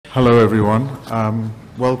Hello everyone,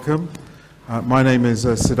 welcome. My name is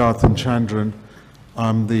Siddharthan Chandran.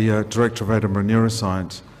 I'm the Director of Edinburgh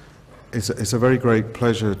Neuroscience. It's a very great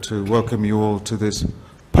pleasure to welcome you all to this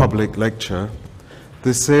public lecture.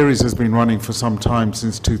 This series has been running for some time,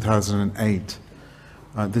 since 2008.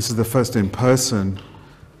 This is the first in-person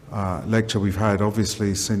lecture we've had,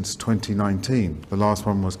 obviously, since 2019. The last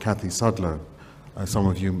one was Kathy Sudlow. Some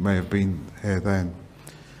of you may have been here then.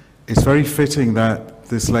 It's very fitting that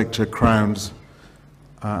this lecture crowns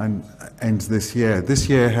and ends this year. This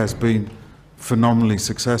year has been phenomenally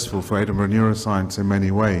successful for Edinburgh Neuroscience in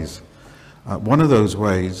many ways. One of those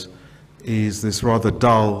ways is this rather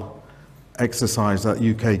dull exercise that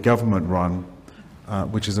UK government run,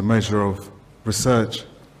 which is a measure of research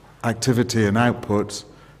activity and outputs,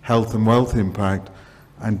 health and wealth impact,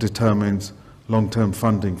 and determines long-term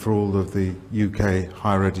funding for all of the UK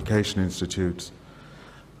higher education institutes.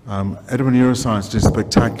 Edinburgh Neuroscience did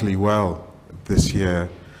spectacularly well this year,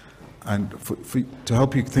 and to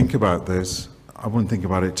help you think about this, I won't think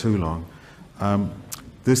about it too long.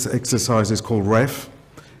 This exercise is called REF.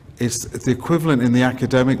 It's the equivalent in the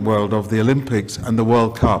academic world of the Olympics and the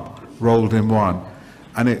World Cup rolled in one,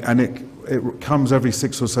 and it comes every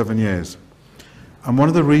 6 or 7 years. And one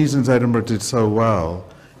of the reasons Edinburgh did so well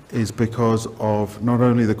is because of not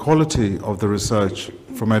only the quality of the research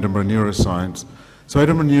from Edinburgh Neuroscience. So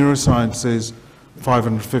Edinburgh Neuroscience is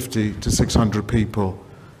 550 to 600 people,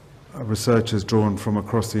 researchers drawn from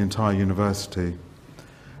across the entire university.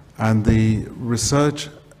 And the research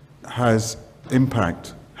has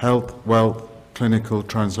impact, health, wealth, clinical,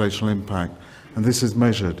 translational impact, and this is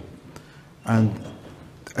measured. And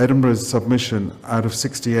Edinburgh's submission out of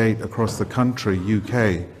 68 across the country,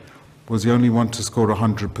 UK, was the only one to score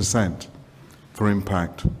 100% for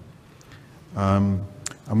impact.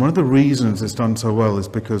 And one of the reasons it's done so well is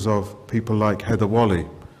because of people like Heather Whalley,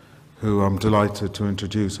 who I'm delighted to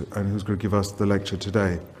introduce and who's going to give us the lecture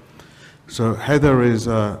today. So Heather is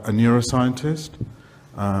a neuroscientist,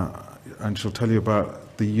 and she'll tell you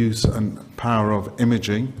about the use and power of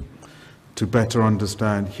imaging to better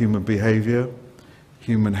understand human behavior,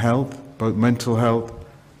 human health, both mental health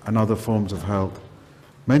and other forms of health.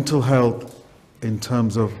 Mental health, in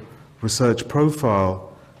terms of research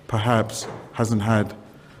profile, perhaps hasn't had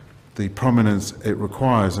the prominence it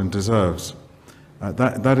requires and deserves.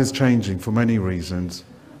 That is changing for many reasons,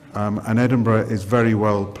 and Edinburgh is very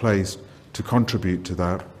well placed to contribute to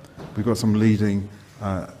that. We've got some leading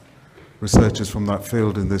researchers from that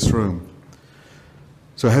field in this room.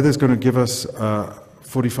 So Heather's going to give us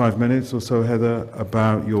 45 minutes or so, Heather,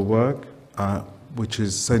 about your work, which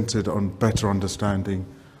is centered on better understanding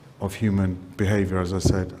of human behavior, as I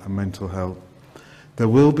said, and mental health. There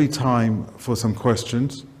will be time for some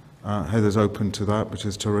questions. Heather's open to that, which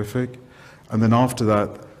is terrific. And then after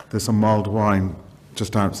that, there's some mild wine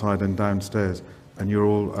just outside and downstairs, and you're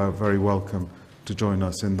all very welcome to join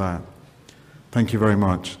us in that. Thank you very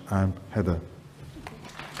much. Heather.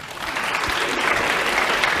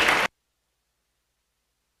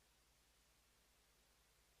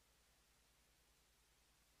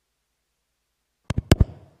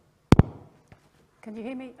 Can you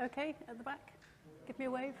hear me okay at the back? Give me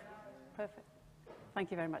a wave. Perfect. Thank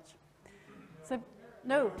you very much. So,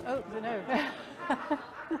 no. Oh, no.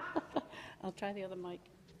 I'll try the other mic.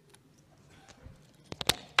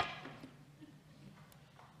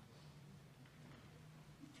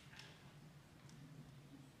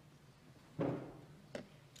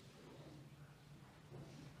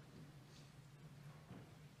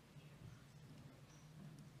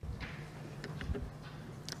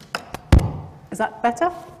 Is that better?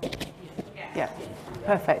 Yeah,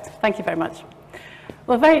 perfect. Thank you very much.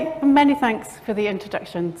 Well, many thanks for the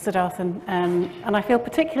introduction, Siddharthan, and I feel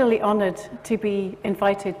particularly honoured to be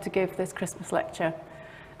invited to give this Christmas lecture.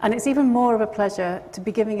 And it's even more of a pleasure to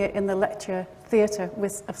be giving it in the lecture theatre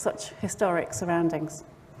of such historic surroundings.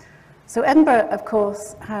 So Edinburgh, of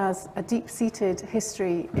course, has a deep-seated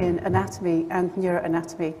history in anatomy and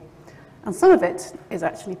neuroanatomy, and some of it is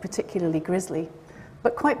actually particularly grisly,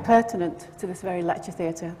 but quite pertinent to this very lecture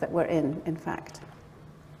theatre that we're in fact.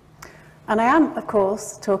 And I am, of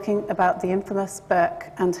course, talking about the infamous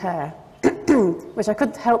Burke and Hare, which I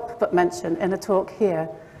couldn't help but mention in a talk here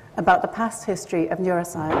about the past history of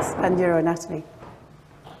neuroscience and neuroanatomy.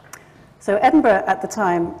 So Edinburgh at the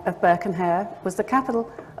time of Burke and Hare was the capital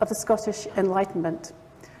of the Scottish Enlightenment,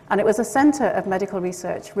 and it was a centre of medical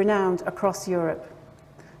research renowned across Europe.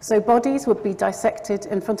 So bodies would be dissected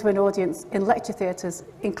in front of an audience in lecture theatres,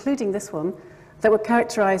 including this one, that were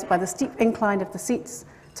characterised by the steep incline of the seats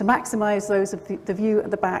to maximise those of the view at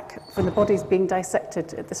the back from the bodies being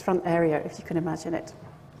dissected at this front area, if you can imagine it.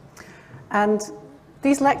 And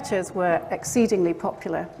these lectures were exceedingly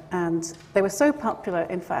popular, and they were so popular,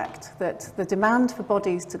 in fact, that the demand for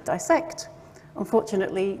bodies to dissect,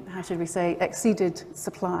 unfortunately, how should we say, exceeded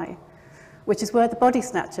supply, which is where the body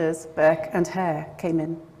snatchers, Burke and Hare, came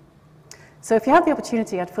in. So if you have the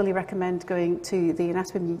opportunity, I'd fully recommend going to the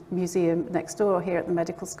Anatomy Museum next door here at the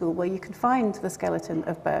medical school, where you can find the skeleton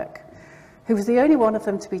of Burke, who was the only one of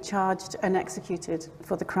them to be charged and executed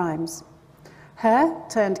for the crimes. Hare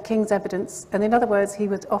turned king's evidence, and in other words, he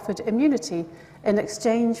was offered immunity in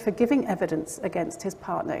exchange for giving evidence against his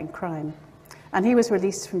partner in crime. And he was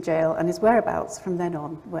released from jail, and his whereabouts from then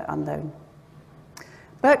on were unknown.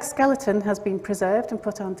 Burke's skeleton has been preserved and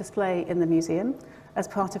put on display in the museum as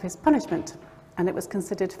part of his punishment, and it was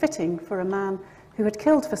considered fitting for a man who had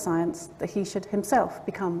killed for science that he should himself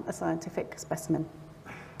become a scientific specimen.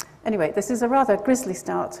 Anyway, this is a rather grisly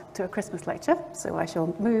start to a Christmas lecture, so I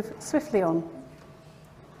shall move swiftly on.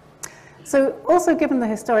 So, also given the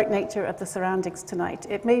historic nature of the surroundings tonight,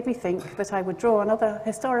 it made me think that I would draw another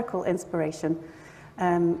historical inspiration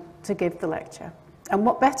to give the lecture. And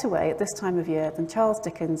what better way at this time of year than Charles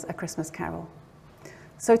Dickens' A Christmas Carol?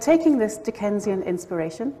 So taking this Dickensian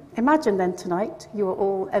inspiration, imagine then tonight you are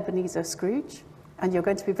all Ebenezer Scrooge, and you're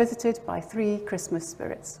going to be visited by 3 Christmas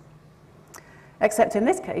spirits. Except in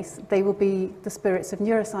this case, they will be the spirits of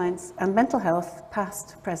neuroscience and mental health,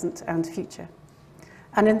 past, present, and future.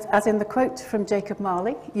 And as in the quote from Jacob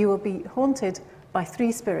Marley, you will be haunted by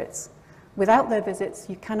 3 spirits. Without their visits,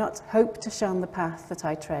 you cannot hope to shun the path that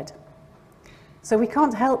I tread. So we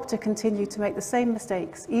can't help to continue to make the same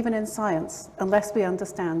mistakes, even in science, unless we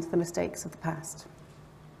understand the mistakes of the past.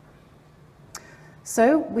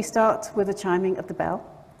 So we start with the chiming of the bell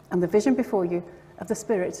and the vision before you of the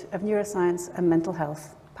spirit of neuroscience and mental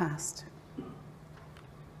health, past.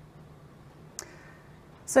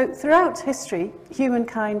 So throughout history,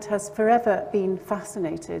 humankind has forever been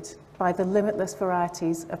fascinated by the limitless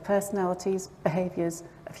varieties of personalities, behaviours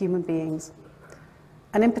of human beings,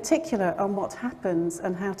 and in particular on what happens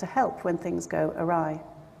and how to help when things go awry.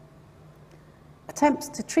 Attempts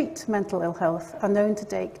to treat mental ill health are known to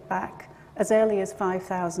date back as early as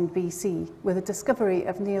 5000 BC, with the discovery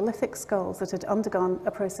of Neolithic skulls that had undergone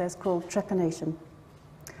a process called trepanation.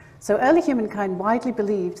 So early humankind widely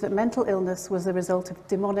believed that mental illness was the result of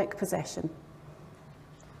demonic possession.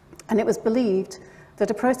 And it was believed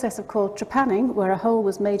that a process called trepanning, where a hole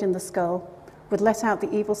was made in the skull, would let out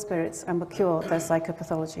the evil spirits and would cure their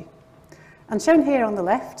psychopathology. And shown here on the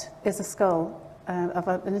left is a skull of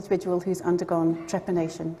an individual who's undergone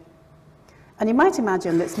trepanation. And you might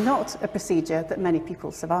imagine that's not a procedure that many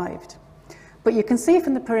people survived. But you can see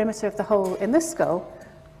from the perimeter of the hole in this skull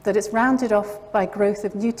that it's rounded off by growth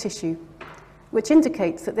of new tissue, which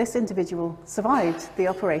indicates that this individual survived the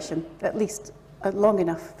operation, at least long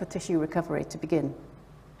enough for tissue recovery to begin.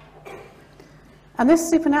 And this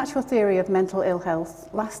supernatural theory of mental ill health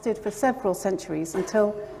lasted for several centuries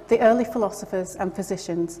until the early philosophers and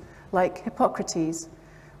physicians like Hippocrates,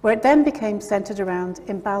 where it then became centered around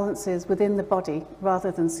imbalances within the body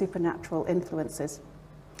rather than supernatural influences.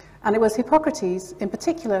 And it was Hippocrates, in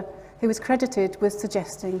particular, who was credited with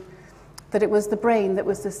suggesting that it was the brain that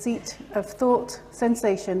was the seat of thought,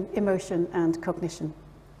 sensation, emotion, and cognition.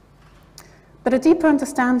 But a deeper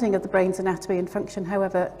understanding of the brain's anatomy and function,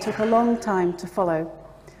 however, took a long time to follow,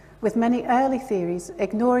 with many early theories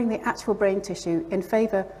ignoring the actual brain tissue in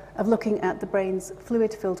favour of looking at the brain's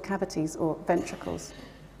fluid-filled cavities, or ventricles.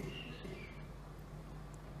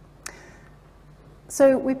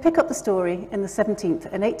 So we pick up the story in the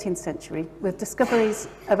 17th and 18th century with discoveries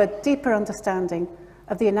of a deeper understanding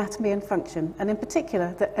of the anatomy and function, and in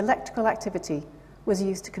particular that electrical activity was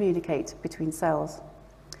used to communicate between cells.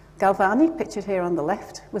 Galvani, pictured here on the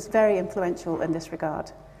left, was very influential in this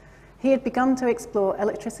regard. He had begun to explore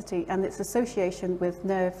electricity and its association with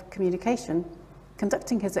nerve communication,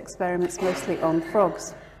 conducting his experiments mostly on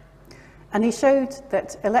frogs. And he showed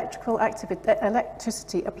that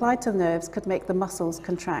electricity applied to the nerves could make the muscles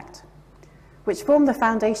contract, which formed the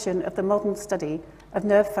foundation of the modern study of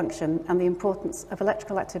nerve function and the importance of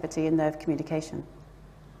electrical activity in nerve communication.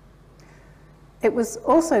 It was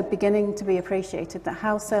also beginning to be appreciated that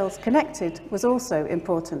how cells connected was also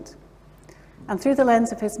important. And through the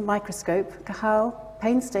lens of his microscope, Cajal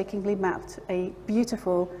painstakingly mapped a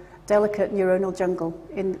beautiful, delicate neuronal jungle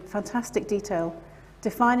in fantastic detail,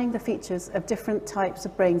 defining the features of different types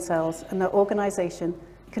of brain cells and their organization,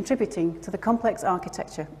 contributing to the complex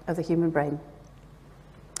architecture of the human brain.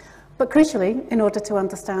 But crucially, in order to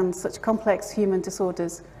understand such complex human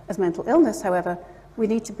disorders as mental illness, however, we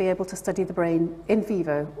need to be able to study the brain in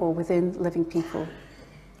vivo, or within living people.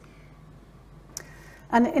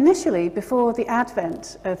 And initially, before the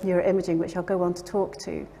advent of neuroimaging, which I'll go on to talk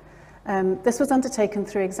to, this was undertaken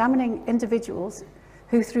through examining individuals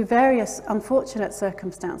who, through various unfortunate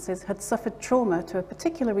circumstances, had suffered trauma to a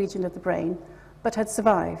particular region of the brain, but had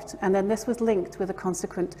survived. And then this was linked with the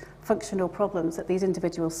consequent functional problems that these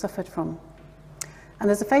individuals suffered from. And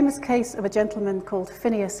there's a famous case of a gentleman called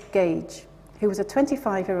Phineas Gage, who was a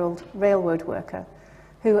 25-year-old railroad worker,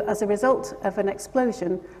 who, as a result of an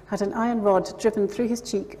explosion, had an iron rod driven through his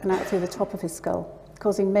cheek and out through the top of his skull,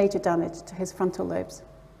 causing major damage to his frontal lobes.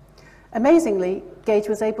 Amazingly, Gage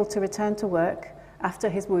was able to return to work after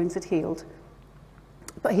his wounds had healed,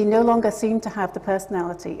 but he no longer seemed to have the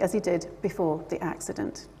personality as he did before the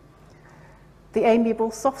accident. The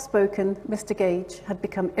amiable, soft-spoken Mr. Gage had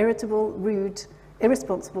become irritable, rude,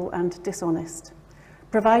 irresponsible, and dishonest,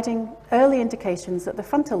 providing early indications that the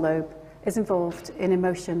frontal lobe is involved in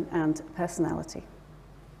emotion and personality.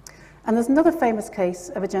 And there's another famous case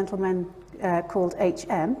of a gentleman called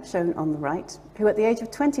H.M., shown on the right, who at the age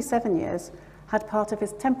of 27 years had part of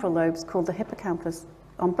his temporal lobes, called the hippocampus,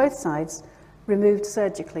 on both sides, removed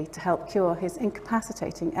surgically to help cure his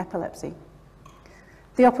incapacitating epilepsy.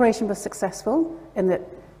 The operation was successful in that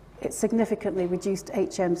it significantly reduced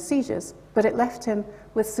H.M.'s seizures, but it left him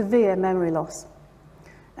with severe memory loss.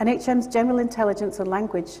 And H.M.'s general intelligence and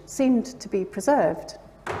language seemed to be preserved,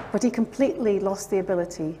 but he completely lost the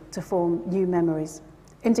ability to form new memories,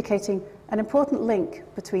 indicating an important link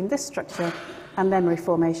between this structure and memory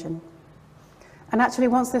formation. And actually,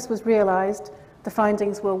 once this was realized, the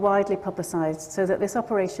findings were widely publicized so that this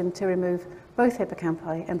operation to remove both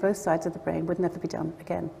hippocampi and both sides of the brain would never be done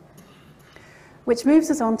again. Which moves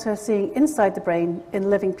us on to seeing inside the brain in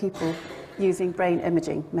living people using brain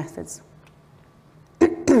imaging methods.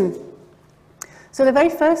 So the very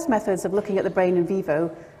first methods of looking at the brain in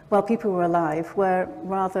vivo while people were alive were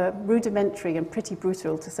rather rudimentary and pretty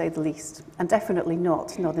brutal, to say the least, and definitely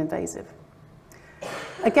not non-invasive.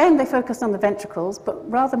 Again, they focused on the ventricles, but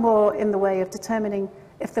rather more in the way of determining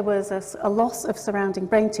if there was a loss of surrounding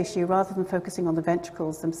brain tissue rather than focusing on the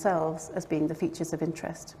ventricles themselves as being the features of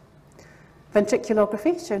interest.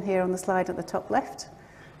 Ventriculography, shown here on the slide at the top left,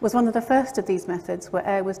 was one of the first of these methods where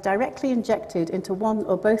air was directly injected into one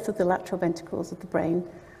or both of the lateral ventricles of the brain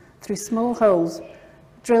through small holes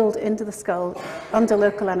drilled into the skull under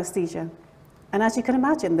local anesthesia. And as you can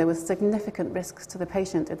imagine, there were significant risks to the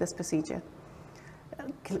patient of this procedure,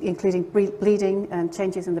 including bleeding and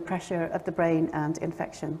changes in the pressure of the brain and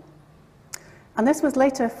infection. And this was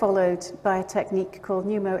later followed by a technique called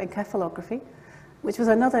pneumoencephalography, which was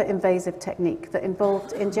another invasive technique that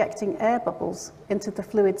involved injecting air bubbles into the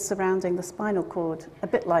fluids surrounding the spinal cord, a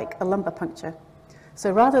bit like a lumbar puncture.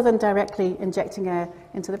 So rather than directly injecting air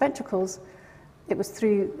into the ventricles, it was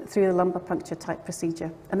through the lumbar puncture type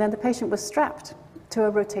procedure. And then the patient was strapped to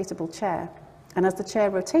a rotatable chair. And as the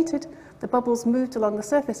chair rotated, the bubbles moved along the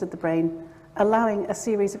surface of the brain, allowing a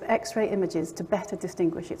series of X-ray images to better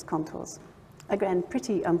distinguish its contours. Again,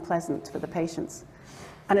 pretty unpleasant for the patients.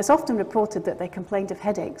 And it's often reported that they complained of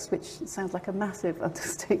headaches, which sounds like a massive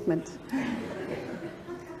understatement.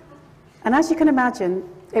 And as you can imagine,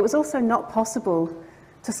 it was also not possible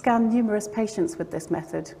to scan numerous patients with this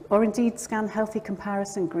method, or indeed scan healthy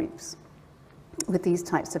comparison groups with these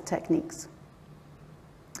types of techniques.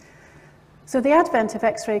 So the advent of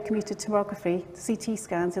X-ray computed tomography, CT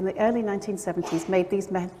scans, in the early 1970s made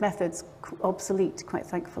these methods obsolete, quite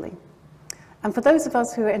thankfully. And for those of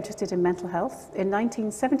us who are interested in mental health, in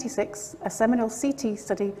 1976, a seminal CT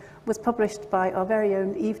study was published by our very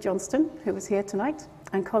own Eve Johnston, who was here tonight,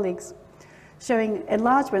 and colleagues, showing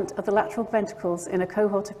enlargement of the lateral ventricles in a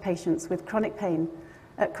cohort of patients with chronic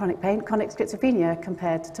schizophrenia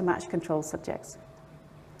compared to matched control subjects.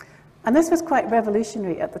 And this was quite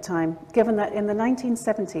revolutionary at the time, given that in the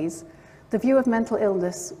 1970s, the view of mental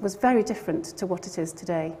illness was very different to what it is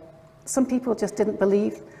today. Some people just didn't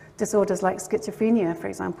believe disorders like schizophrenia, for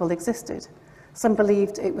example, existed. Some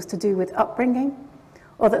believed it was to do with upbringing,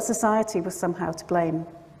 or that society was somehow to blame.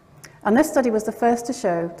 And this study was the first to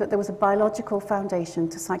show that there was a biological foundation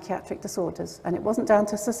to psychiatric disorders, and it wasn't down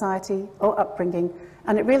to society or upbringing,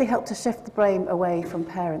 and it really helped to shift the blame away from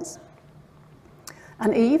parents.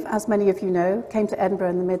 And Eve, as many of you know, came to Edinburgh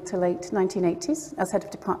in the mid to late 1980s as head of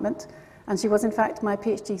department, and she was in fact my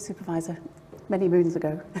PhD supervisor many moons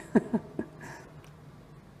ago.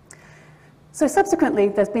 So subsequently,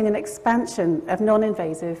 there's been an expansion of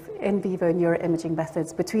non-invasive in vivo neuroimaging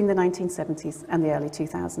methods between the 1970s and the early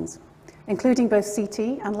 2000s, including both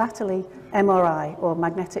CT and latterly MRI, or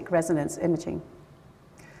magnetic resonance imaging.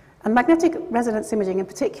 And magnetic resonance imaging in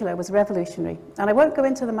particular was revolutionary. And I won't go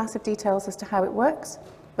into the massive details as to how it works,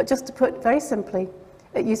 but just to put very simply,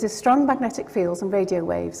 It uses strong magnetic fields and radio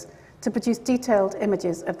waves to produce detailed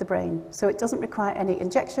images of the brain. So it doesn't require any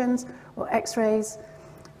injections or X-rays.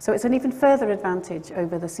 So it's an even further advantage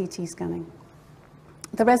over the CT scanning.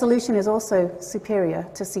 The resolution is also superior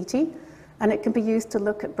to CT, and it can be used to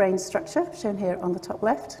look at brain structure, shown here on the top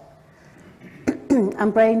left,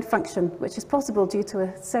 and brain function, which is possible due to a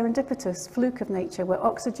serendipitous fluke of nature where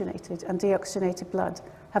oxygenated and deoxygenated blood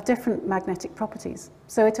have different magnetic properties.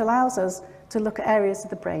 So it allows us to look at areas of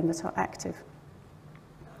the brain that are active.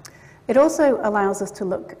 It also allows us to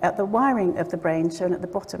look at the wiring of the brain, shown at the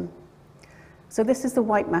bottom. So this is the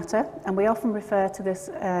white matter, and we often refer to this,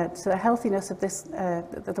 to the healthiness of this,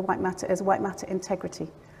 the white matter as white matter integrity.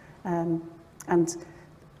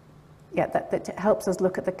 That helps us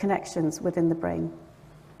look at the connections within the brain.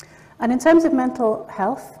 And in terms of mental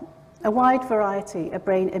health, a wide variety of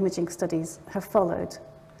brain imaging studies have followed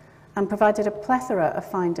and provided a plethora of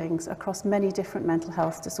findings across many different mental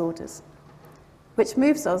health disorders, which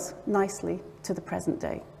moves us nicely to the present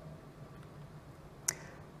day.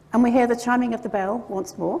 And we hear the chiming of the bell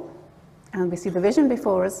once more, and we see the vision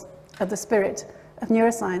before us of the spirit of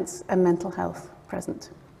neuroscience and mental health present.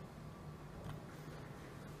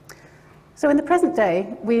 So in the present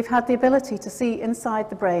day, we've had the ability to see inside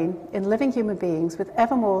the brain in living human beings with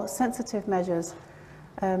ever more sensitive measures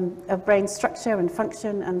of brain structure and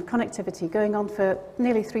function and connectivity going on for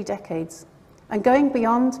nearly 3 decades, and going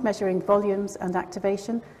beyond measuring volumes and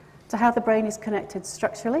activation to how the brain is connected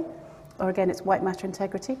structurally, or again its white matter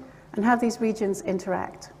integrity, and how these regions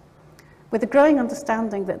interact, with a growing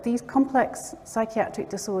understanding that these complex psychiatric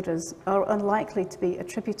disorders are unlikely to be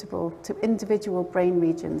attributable to individual brain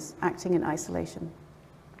regions acting in isolation.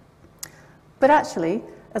 But actually,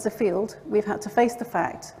 as a field, we've had to face the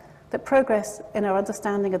fact that progress in our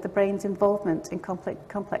understanding of the brain's involvement in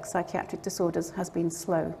complex psychiatric disorders has been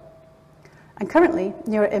slow. And currently,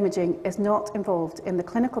 neuroimaging is not involved in the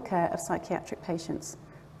clinical care of psychiatric patients,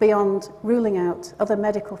 beyond ruling out other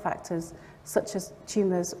medical factors such as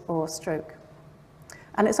tumours or stroke.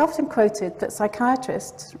 And it's often quoted that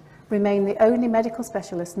psychiatrists remain the only medical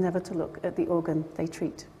specialists never to look at the organ they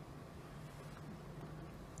treat.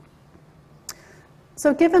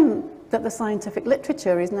 So given that the scientific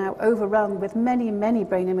literature is now overrun with many, many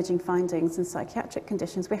brain imaging findings in psychiatric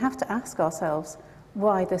conditions, we have to ask ourselves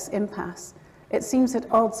why this impasse. It seems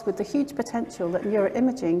at odds with the huge potential that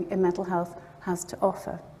neuroimaging in mental health has to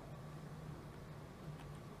offer.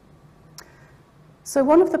 So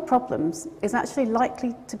one of the problems is actually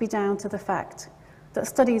likely to be down to the fact that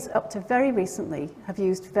studies up to very recently have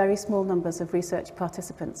used very small numbers of research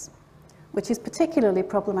participants, which is particularly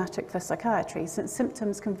problematic for psychiatry since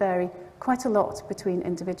symptoms can vary quite a lot between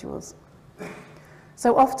individuals.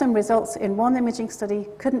 So often results in one imaging study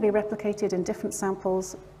couldn't be replicated in different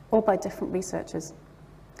samples or by different researchers.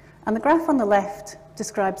 And the graph on the left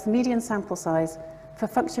describes the median sample size for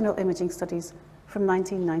functional imaging studies from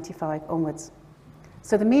 1995 onwards.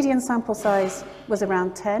 So the median sample size was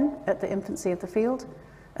around 10 at the infancy of the field,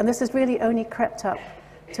 and this has really only crept up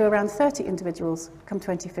to around 30 individuals come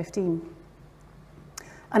 2015.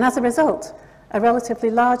 And as a result, a relatively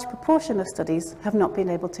large proportion of studies have not been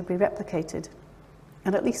able to be replicated.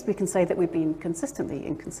 And at least we can say that we've been consistently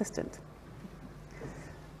inconsistent.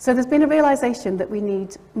 So there's been a realization that we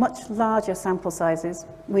need much larger sample sizes,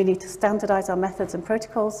 we need to standardize our methods and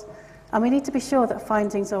protocols, and we need to be sure that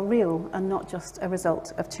findings are real and not just a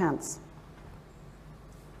result of chance.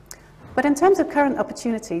 But in terms of current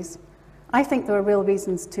opportunities, I think there are real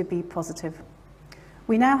reasons to be positive.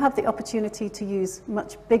 We now have the opportunity to use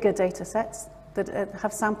much bigger data sets that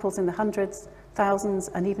have samples in the hundreds, thousands,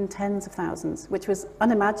 and even tens of thousands, which was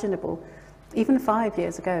unimaginable even 5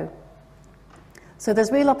 years ago. So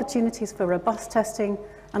there's real opportunities for robust testing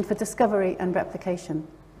and for discovery and replication.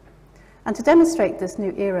 And to demonstrate this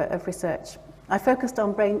new era of research, I focused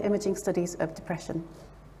on brain imaging studies of depression.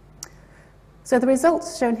 So the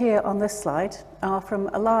results shown here on this slide are from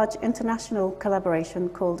a large international collaboration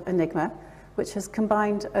called Enigma, which has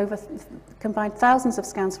combined thousands of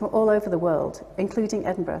scans from all over the world, including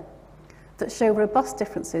Edinburgh, that show robust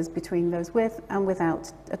differences between those with and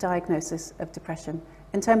without a diagnosis of depression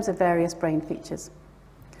in terms of various brain features.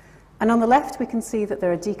 And on the left, we can see that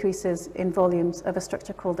there are decreases in volumes of a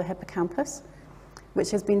structure called the hippocampus, which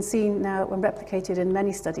has been seen now and replicated in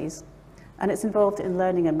many studies. And it's involved in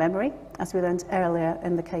learning and memory, as we learned earlier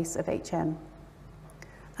in the case of HM.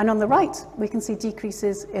 And on the right, we can see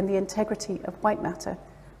decreases in the integrity of white matter,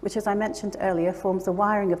 which, as I mentioned earlier, forms the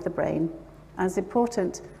wiring of the brain and is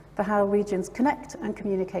important for how regions connect and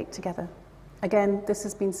communicate together. Again, this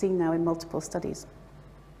has been seen now in multiple studies.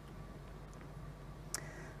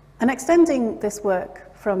 And extending this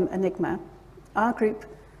work from Enigma, our group,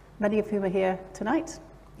 many of whom are here tonight,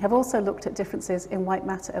 have also looked at differences in white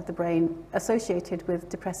matter of the brain associated with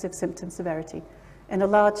depressive symptom severity in a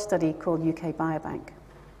large study called UK Biobank.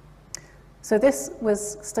 So this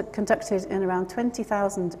was conducted in around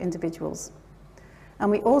 20,000 individuals.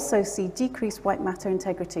 And we also see decreased white matter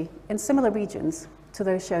integrity in similar regions to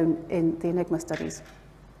those shown in the Enigma studies.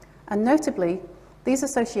 And notably, these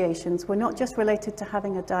associations were not just related to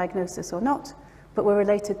having a diagnosis or not, but were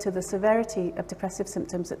related to the severity of depressive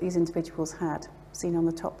symptoms that these individuals had, seen on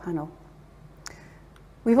the top panel.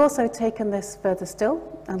 We've also taken this further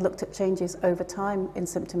still and looked at changes over time in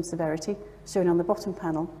symptom severity, shown on the bottom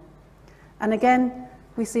panel. And again,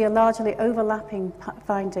 we see a largely overlapping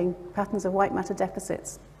finding patterns of white matter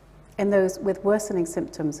deficits in those with worsening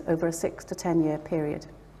symptoms over a 6 to 10 year period.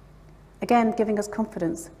 Again, giving us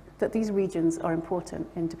confidence that these regions are important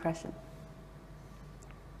in depression.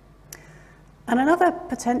 And another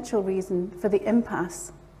potential reason for the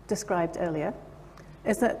impasse described earlier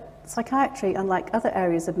is that psychiatry, unlike other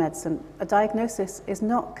areas of medicine, a diagnosis is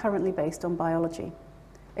not currently based on biology.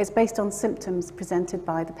 It's based on symptoms presented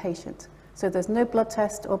by the patient. So there's no blood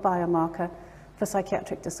test or biomarker for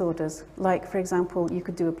psychiatric disorders, like, for example, you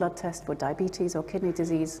could do a blood test for diabetes or kidney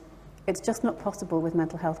disease. It's just not possible with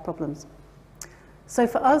mental health problems. So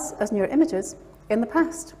for us as neuroimagers, in the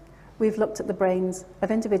past, we've looked at the brains of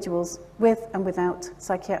individuals with and without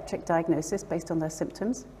psychiatric diagnosis based on their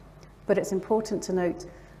symptoms. But it's important to note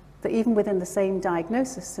that even within the same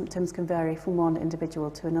diagnosis, symptoms can vary from one individual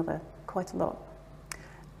to another quite a lot.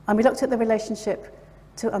 And we looked at the relationship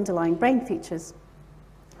to underlying brain features.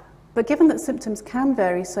 But given that symptoms can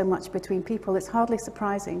vary so much between people, it's hardly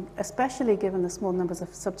surprising, especially given the small numbers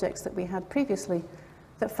of subjects that we had previously,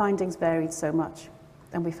 that findings varied so much,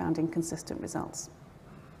 and we found inconsistent results.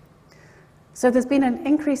 So there's been an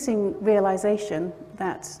increasing realization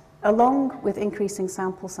that, along with increasing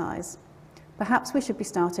sample size, perhaps we should be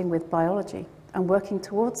starting with biology and working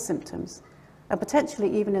towards symptoms, and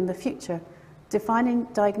potentially even in the future, defining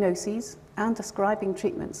diagnoses and prescribing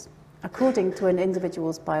treatments according to an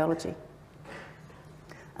individual's biology.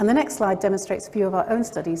 And the next slide demonstrates a few of our own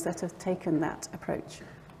studies that have taken that approach.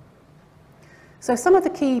 So some of the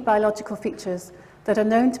key biological features that are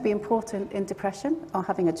known to be important in depression are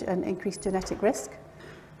having an increased genetic risk,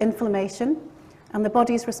 inflammation, and the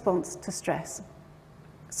body's response to stress.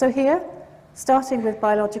 So here, starting with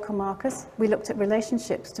biological markers, we looked at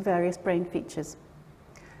relationships to various brain features.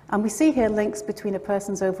 And we see here links between a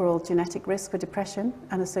person's overall genetic risk for depression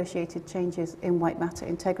and associated changes in white matter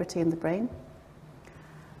integrity in the brain,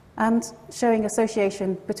 and showing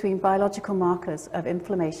association between biological markers of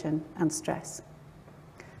inflammation and stress,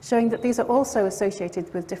 showing that these are also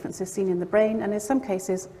associated with differences seen in the brain and in some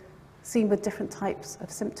cases seen with different types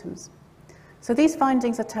of symptoms. So these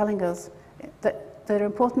findings are telling us that there are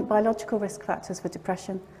important biological risk factors for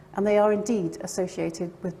depression, and they are indeed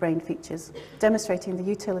associated with brain features, demonstrating the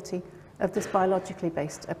utility of this biologically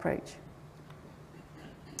based approach.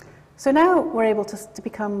 So now we're able to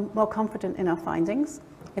become more confident in our findings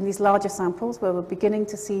in these larger samples where we're beginning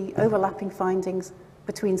to see overlapping findings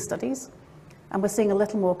between studies, and we're seeing a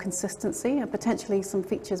little more consistency and potentially some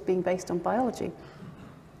features being based on biology.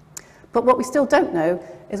 But what we still don't know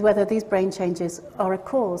is whether these brain changes are a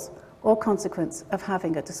cause or consequence of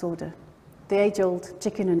having a disorder. The age-old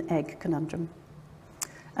chicken and egg conundrum.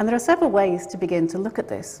 And there are several ways to begin to look at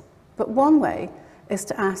this, but one way is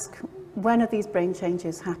to ask, when are these brain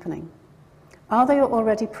changes happening? Are they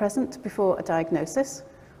already present before a diagnosis,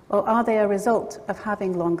 or are they a result of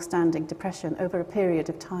having long-standing depression over a period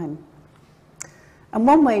of time? And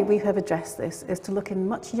one way we have addressed this is to look in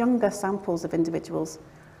much younger samples of individuals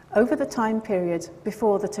over the time period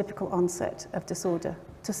before the typical onset of disorder,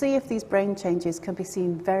 to see if these brain changes can be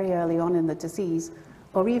seen very early on in the disease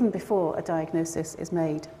or even before a diagnosis is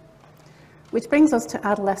made. Which brings us to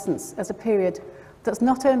adolescence as a period that's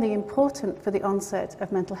not only important for the onset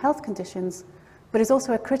of mental health conditions, but is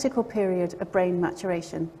also a critical period of brain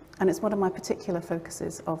maturation, and it's one of my particular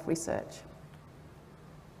focuses of research.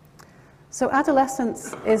 So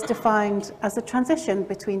adolescence is defined as the transition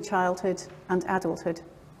between childhood and adulthood.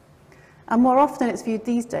 And more often it's viewed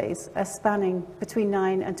these days as spanning between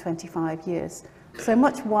 9 and 25 years, so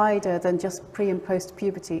much wider than just pre and post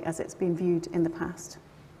puberty as it's been viewed in the past.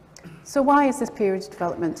 So why is this period of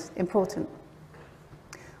development important?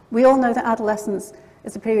 We all know that adolescence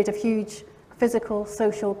is a period of huge physical,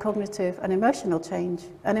 social, cognitive and emotional change,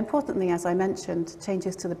 and importantly, as I mentioned,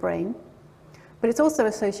 changes to the brain. But it's also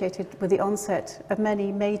associated with the onset of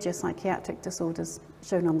many major psychiatric disorders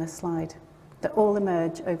shown on this slide that all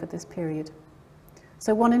emerge over this period.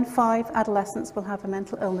 So 1 in 5 adolescents will have a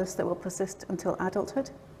mental illness that will persist until adulthood.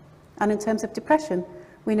 And in terms of depression,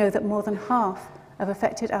 we know that more than half of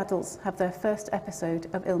affected adults have their first episode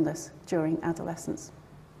of illness during adolescence.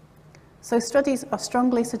 So studies are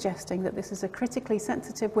strongly suggesting that this is a critically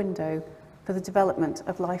sensitive window for the development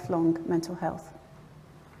of lifelong mental health.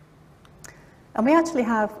 And we actually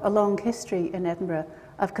have a long history in Edinburgh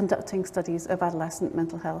of conducting studies of adolescent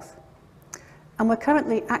mental health. And we're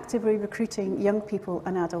currently actively recruiting young people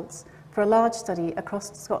and adults for a large study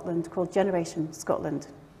across Scotland called Generation Scotland.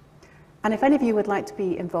 And if any of you would like to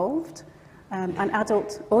be involved, an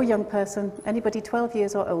adult or young person, anybody 12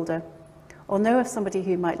 years or older, or know of somebody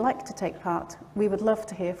who might like to take part, we would love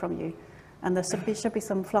to hear from you. And there should be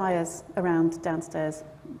some flyers around downstairs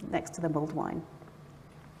next to the mulled wine.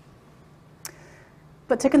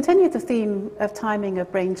 But to continue the theme of timing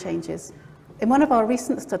of brain changes, in one of our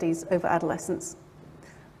recent studies over adolescents,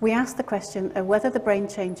 we asked the question of whether the brain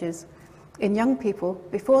changes in young people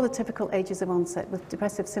before the typical ages of onset with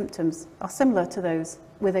depressive symptoms are similar to those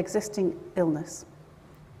with existing illness.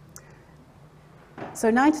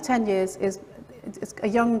 So 9 to 10 years is a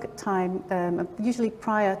young time, usually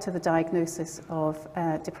prior to the diagnosis of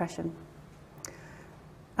depression.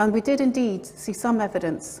 And we did indeed see some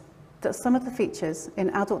evidence that some of the features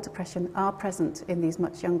in adult depression are present in these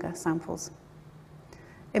much younger samples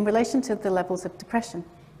in relation to the levels of depression,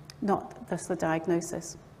 not thus the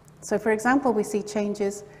diagnosis. So for example, we see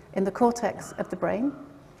changes in the cortex of the brain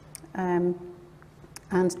and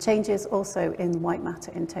changes also in white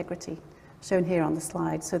matter integrity, shown here on the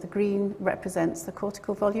slide. So the green represents the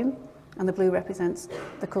cortical volume and the blue represents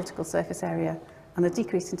the cortical surface area, and the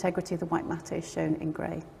decreased integrity of the white matter is shown in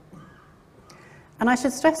grey. And I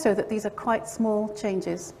should stress, though, that these are quite small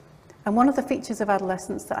changes. And one of the features of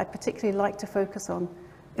adolescence that I particularly like to focus on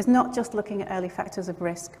is not just looking at early factors of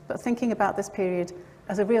risk, but thinking about this period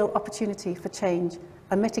as a real opportunity for change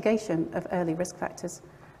and mitigation of early risk factors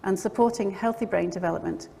and supporting healthy brain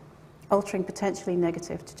development, altering potentially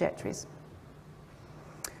negative trajectories.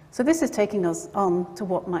 So this is taking us on to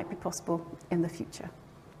what might be possible in the future.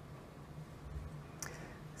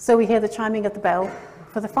 So we hear the chiming of the bell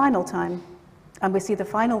for the final time, and we see the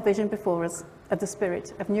final vision before us of the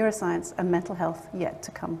spirit of neuroscience and mental health yet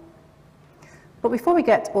to come. But before we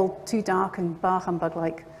get all too dark and bar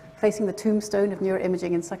humbug-like, facing the tombstone of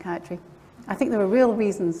neuroimaging in psychiatry, I think there are real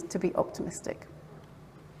reasons to be optimistic.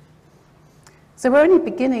 So we're only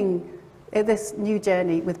beginning this new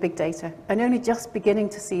journey with big data and only just beginning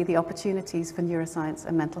to see the opportunities for neuroscience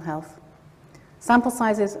and mental health. Sample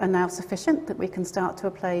sizes are now sufficient that we can start to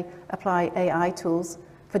apply AI tools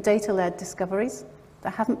for data-led discoveries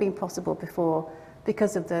that haven't been possible before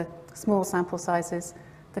because of the small sample sizes,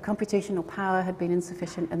 the computational power had been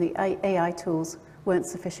insufficient, and the AI tools weren't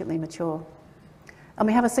sufficiently mature. And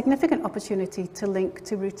we have a significant opportunity to link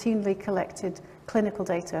to routinely collected clinical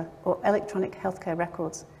data or electronic healthcare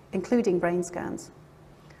records, including brain scans.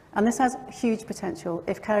 And this has huge potential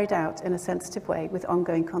if carried out in a sensitive way with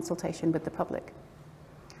ongoing consultation with the public.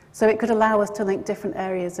 So it could allow us to link different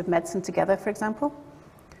areas of medicine together, for example.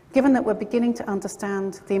 Given that we're beginning to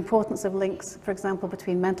understand the importance of links, for example,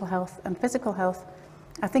 between mental health and physical health,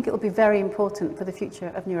 I think it will be very important for the future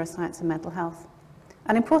of neuroscience and mental health.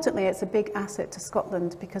 And importantly, it's a big asset to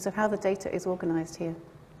Scotland because of how the data is organised here.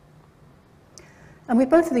 And with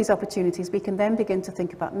both of these opportunities, we can then begin to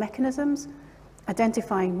think about mechanisms,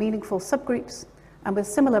 identifying meaningful subgroups, and with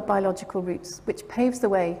similar biological routes, which paves the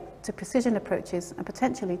way to precision approaches and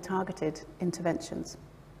potentially targeted interventions.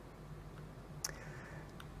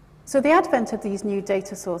 So the advent of these new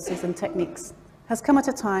data sources and techniques has come at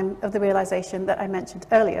a time of the realization that I mentioned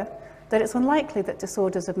earlier, that it's unlikely that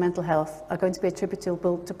disorders of mental health are going to be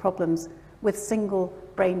attributable to problems with single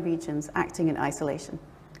brain regions acting in isolation,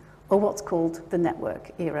 or what's called the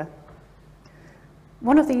network era.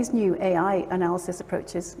 One of these new AI analysis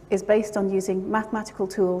approaches is based on using mathematical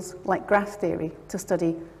tools like graph theory to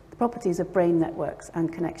study the properties of brain networks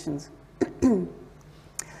and connections.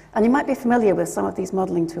 And you might be familiar with some of these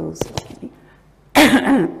modeling tools.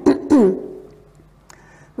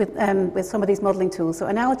 with some of these modeling tools. So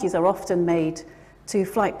analogies are often made to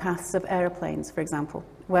flight paths of aeroplanes, for example,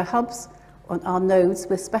 where hubs are nodes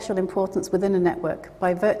with special importance within a network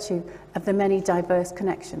by virtue of the many diverse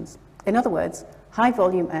connections. In other words,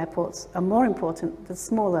 high-volume airports are more important than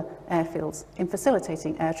smaller airfields in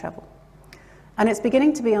facilitating air travel. And it's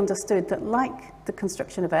beginning to be understood that, like the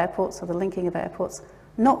construction of airports or the linking of airports,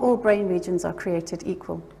 not all brain regions are created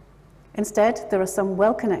equal. Instead, there are some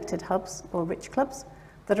well-connected hubs or rich clubs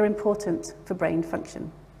that are important for brain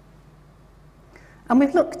function. And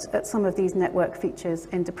we've looked at some of these network features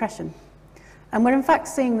in depression. And we're in fact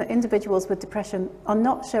seeing that individuals with depression are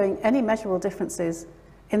not showing any measurable differences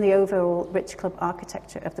in the overall rich club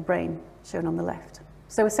architecture of the brain, shown on the left.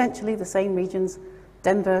 So essentially the same regions,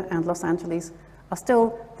 Denver and Los Angeles, are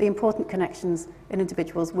still the important connections in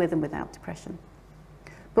individuals with and without depression.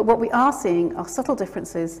 But what we are seeing are subtle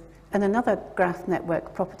differences in another graph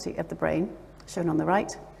network property of the brain, shown on the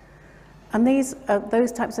right. And these are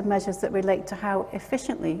those types of measures that relate to how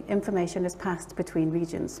efficiently information is passed between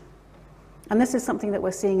regions. And this is something that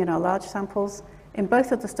we're seeing in our large samples in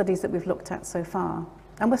both of the studies that we've looked at so far.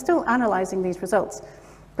 And we're still analysing these results,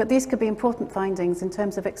 but these could be important findings in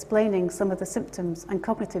terms of explaining some of the symptoms and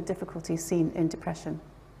cognitive difficulties seen in depression.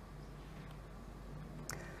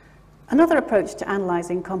 Another approach to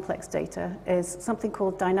analysing complex data is something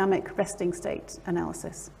called dynamic resting state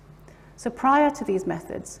analysis. So prior to these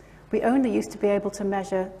methods, we only used to be able to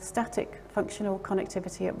measure static functional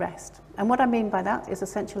connectivity at rest. And what I mean by that is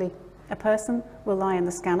essentially a person will lie in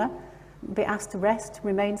the scanner, be asked to rest,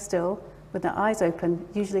 remain still, with their eyes open,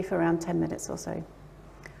 usually for around 10 minutes or so.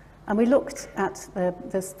 And we looked at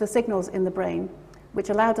the signals in the brain, which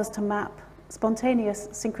allowed us to map spontaneous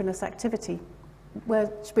synchronous activity,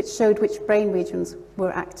 which showed which brain regions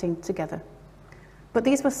were acting together. But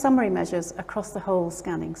these were summary measures across the whole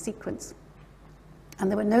scanning sequence. And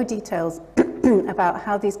there were no details about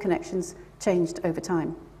how these connections changed over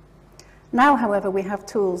time. Now, however, we have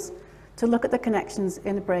tools to look at the connections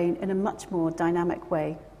in the brain in a much more dynamic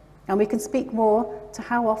way. And we can speak more to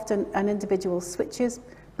how often an individual switches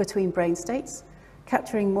between brain states,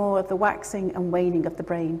 capturing more of the waxing and waning of the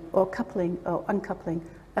brain, or coupling or uncoupling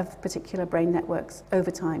of particular brain networks over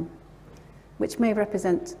time, which may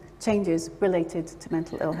represent changes related to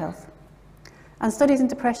mental ill health. And studies in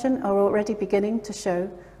depression are already beginning to show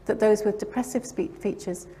that those with depressive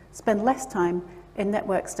features spend less time in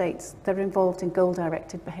network states that are involved in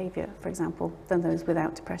goal-directed behaviour, for example, than those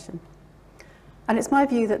without depression. And it's my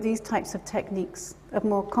view that these types of techniques of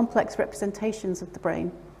more complex representations of the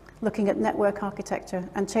brain, looking at network architecture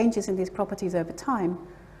and changes in these properties over time,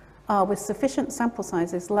 are, with sufficient sample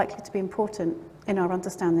sizes, likely to be important in our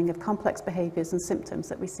understanding of complex behaviours and symptoms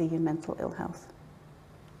that we see in mental ill health.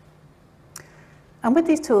 And with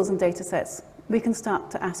these tools and data sets, we can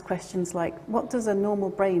start to ask questions like, what does a normal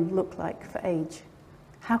brain look like for age?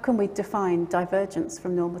 How can we define divergence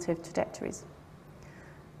from normative trajectories?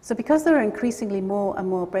 So because there are increasingly more and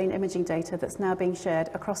more brain imaging data that's now being shared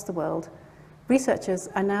across the world, researchers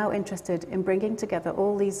are now interested in bringing together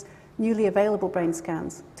all these newly available brain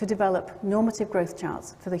scans to develop normative growth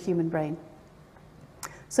charts for the human brain.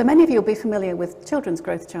 So many of you will be familiar with children's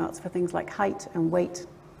growth charts for things like height and weight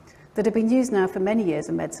that have been used now for many years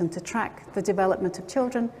in medicine to track the development of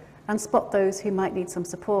children and spot those who might need some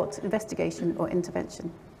support, investigation, or intervention.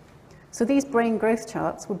 So these brain growth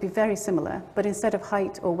charts would be very similar, but instead of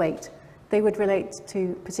height or weight, they would relate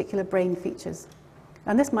to particular brain features.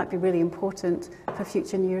 And this might be really important for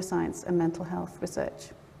future neuroscience and mental health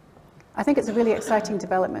research. I think it's a really exciting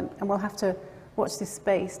development, and we'll have to watch this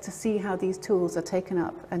space to see how these tools are taken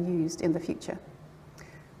up and used in the future.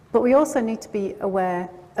 But we also need to be aware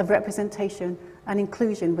of representation and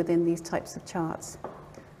inclusion within these types of charts,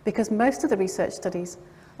 because most of the research studies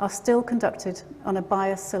are still conducted on a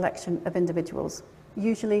biased selection of individuals,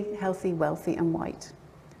 usually healthy, wealthy, and white.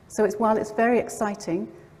 So while it's very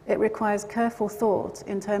exciting, it requires careful thought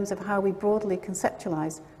in terms of how we broadly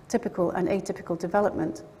conceptualize typical and atypical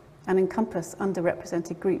development and encompass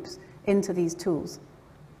underrepresented groups into these tools.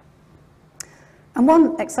 And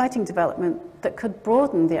one exciting development that could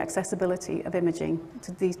broaden the accessibility of imaging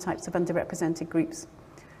to these types of underrepresented groups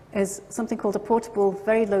is something called a portable,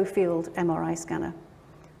 very low field MRI scanner,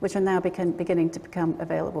 which are now beginning to become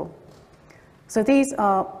available. So these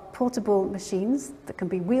are portable machines that can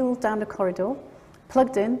be wheeled down a corridor,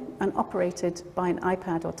 plugged in and operated by an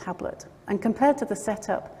iPad or tablet. And compared to the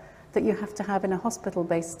setup that you have to have in a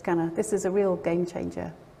hospital-based scanner, this is a real game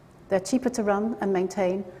changer. They're cheaper to run and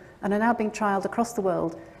maintain and are now being trialled across the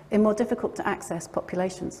world in more difficult to access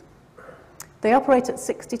populations. They operate at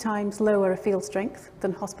 60 times lower field strength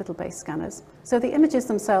than hospital-based scanners. So the images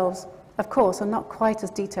themselves, of course, are not quite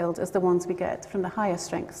as detailed as the ones we get from the higher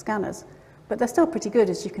strength scanners, but they're still pretty good,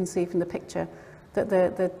 as you can see from the picture, that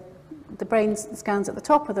the brain scans at the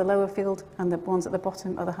top are the lower field and the ones at the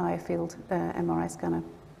bottom are the higher field MRI scanner.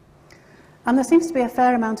 And there seems to be a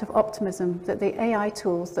fair amount of optimism that the AI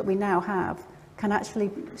tools that we now have can actually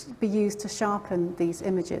be used to sharpen these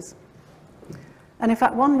images. And in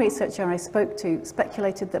fact, one researcher I spoke to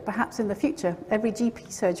speculated that perhaps in the future, every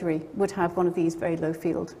GP surgery would have one of these very low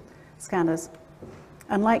field scanners.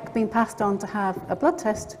 And like being passed on to have a blood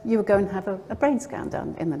test, you would go and have a brain scan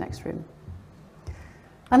done in the next room.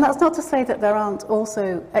 And that's not to say that there aren't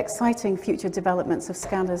also exciting future developments of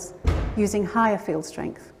scanners using higher field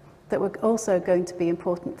strength that were also going to be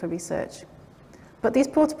important for research. But these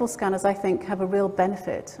portable scanners, I think, have a real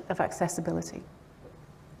benefit of accessibility.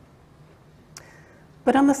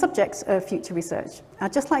 But on the subject of future research,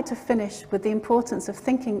 I'd just like to finish with the importance of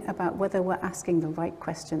thinking about whether we're asking the right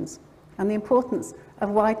questions and the importance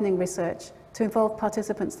of widening research to involve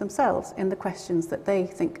participants themselves in the questions that they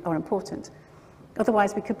think are important.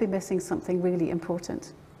 Otherwise, we could be missing something really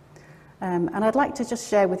important. And I'd like to just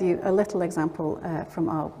share with you a little example from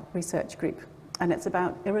our research group, and it's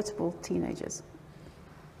about irritable teenagers.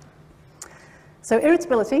 So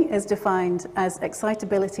irritability is defined as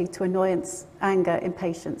excitability to annoyance, anger,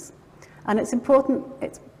 impatience. And it's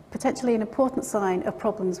potentially an important sign of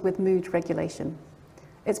problems with mood regulation.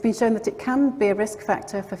 It's been shown that it can be a risk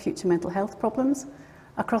factor for future mental health problems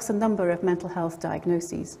across a number of mental health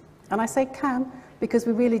diagnoses. And I say can because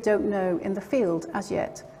we really don't know in the field as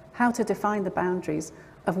yet how to define the boundaries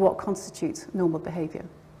of what constitutes normal behaviour.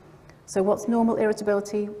 So what's normal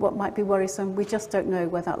irritability, what might be worrisome, we just don't know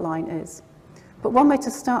where that line is. But one way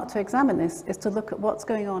to start to examine this is to look at what's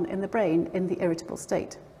going on in the brain in the irritable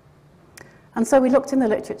state. And so we looked in the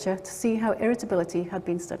literature to see how irritability had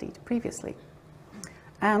been studied previously.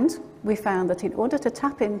 And we found that in order to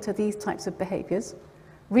tap into these types of behaviours,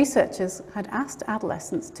 researchers had asked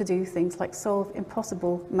adolescents to do things like solve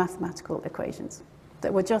impossible mathematical equations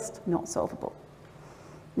that were just not solvable.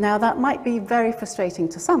 Now, that might be very frustrating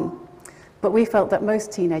to some, but we felt that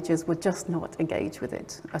most teenagers would just not engage with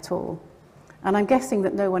it at all. And I'm guessing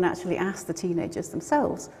that no one actually asked the teenagers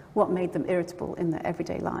themselves what made them irritable in their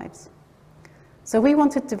everyday lives. So we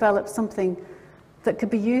wanted to develop something that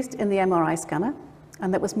could be used in the MRI scanner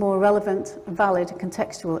and that was more relevant, valid,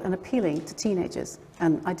 contextual, and appealing to teenagers,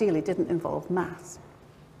 and ideally didn't involve maths.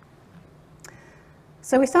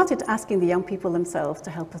 So we started asking the young people themselves to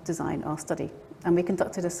help us design our study, and we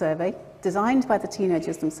conducted a survey designed by the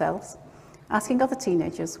teenagers themselves, asking other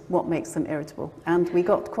teenagers what makes them irritable, and we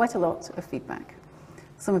got quite a lot of feedback.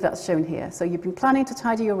 Some of that's shown here. So you've been planning to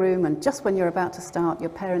tidy your room, and just when you're about to start, your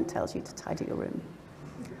parent tells you to tidy your room.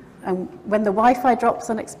 And when the Wi-Fi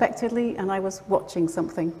drops unexpectedly, and I was watching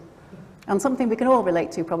something, and something we can all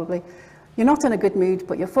relate to probably, you're not in a good mood,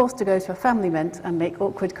 but you're forced to go to a family event and make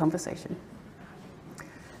awkward conversation.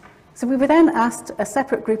 So we were then asked a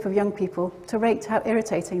separate group of young people to rate how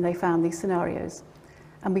irritating they found these scenarios.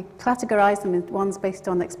 And we categorised them in ones based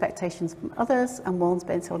on expectations from others and ones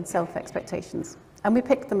based on self-expectations. And we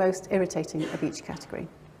picked the most irritating of each category.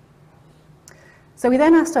 So we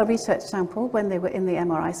then asked our research sample, when they were in the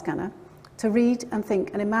MRI scanner, to read and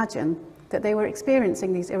think and imagine that they were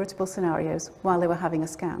experiencing these irritable scenarios while they were having a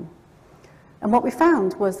scan. And what we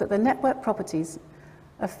found was that the network properties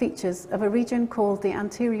of features of a region called the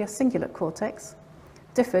anterior cingulate cortex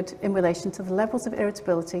differed in relation to the levels of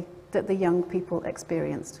irritability that the young people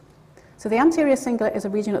experienced. So the anterior cingulate is a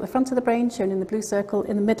region at the front of the brain, shown in the blue circle,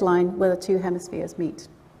 in the midline where the two hemispheres meet.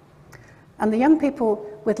 And the young people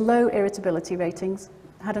with low irritability ratings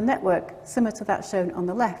had a network similar to that shown on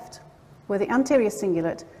the left, where the anterior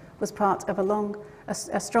cingulate was part of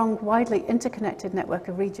a strong, widely interconnected network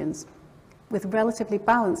of regions with relatively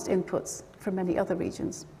balanced inputs from many other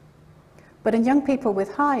regions. But in young people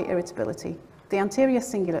with high irritability, the anterior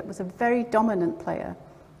cingulate was a very dominant player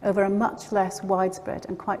over a much less widespread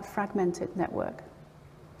and quite fragmented network.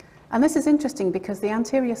 And this is interesting because the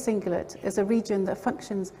anterior cingulate is a region that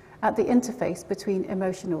functions at the interface between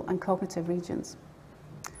emotional and cognitive regions.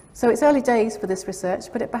 So it's early days for this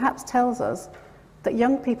research, but it perhaps tells us that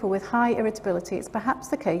young people with high irritability, it's perhaps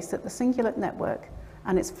the case that the cingulate network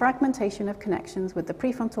and its fragmentation of connections with the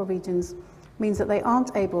prefrontal regions means that they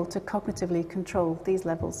aren't able to cognitively control these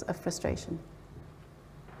levels of frustration.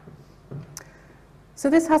 So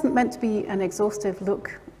this hasn't meant to be an exhaustive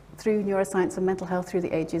look through neuroscience and mental health through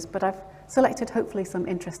the ages, but I've selected hopefully some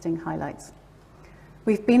interesting highlights.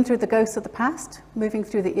 We've been through the ghosts of the past, moving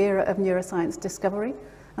through the era of neuroscience discovery,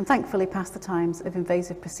 and thankfully past the times of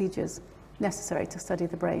invasive procedures necessary to study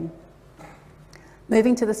the brain.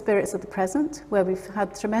 Moving to the spirits of the present, where we've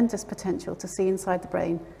had tremendous potential to see inside the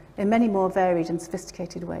brain in many more varied and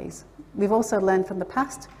sophisticated ways. We've also learned from the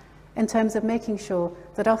past in terms of making sure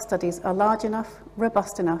that our studies are large enough,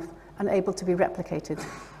 robust enough, and able to be replicated,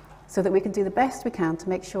 so that we can do the best we can to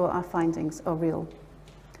make sure our findings are real.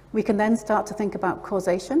 We can then start to think about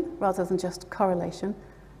causation rather than just correlation,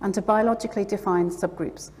 and to biologically define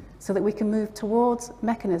subgroups, so that we can move towards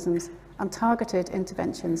mechanisms and targeted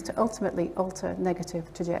interventions to ultimately alter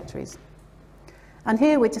negative trajectories. And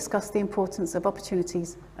here we discuss the importance of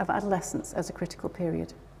opportunities of adolescence as a critical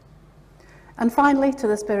period. And finally, to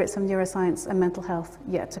the spirits of neuroscience and mental health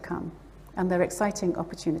yet to come, and their exciting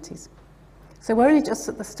opportunities. So we're only just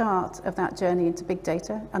at the start of that journey into big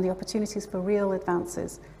data and the opportunities for real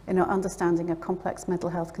advances in our understanding of complex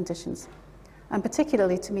mental health conditions. And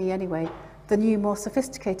particularly, to me anyway, the new, more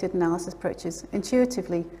sophisticated analysis approaches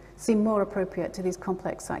intuitively seem more appropriate to these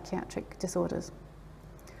complex psychiatric disorders.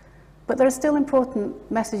 But there are still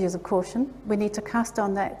important messages of caution. We need to cast our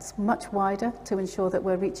nets much wider to ensure that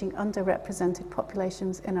we're reaching underrepresented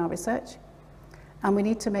populations in our research. And we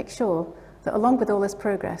need to make sure that along with all this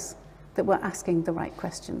progress, that we're asking the right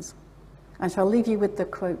questions. And shall leave you with the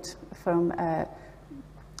quote from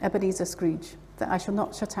Ebenezer Scrooge, that I shall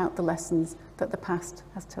not shut out the lessons that the past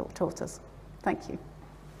has taught us. Thank you.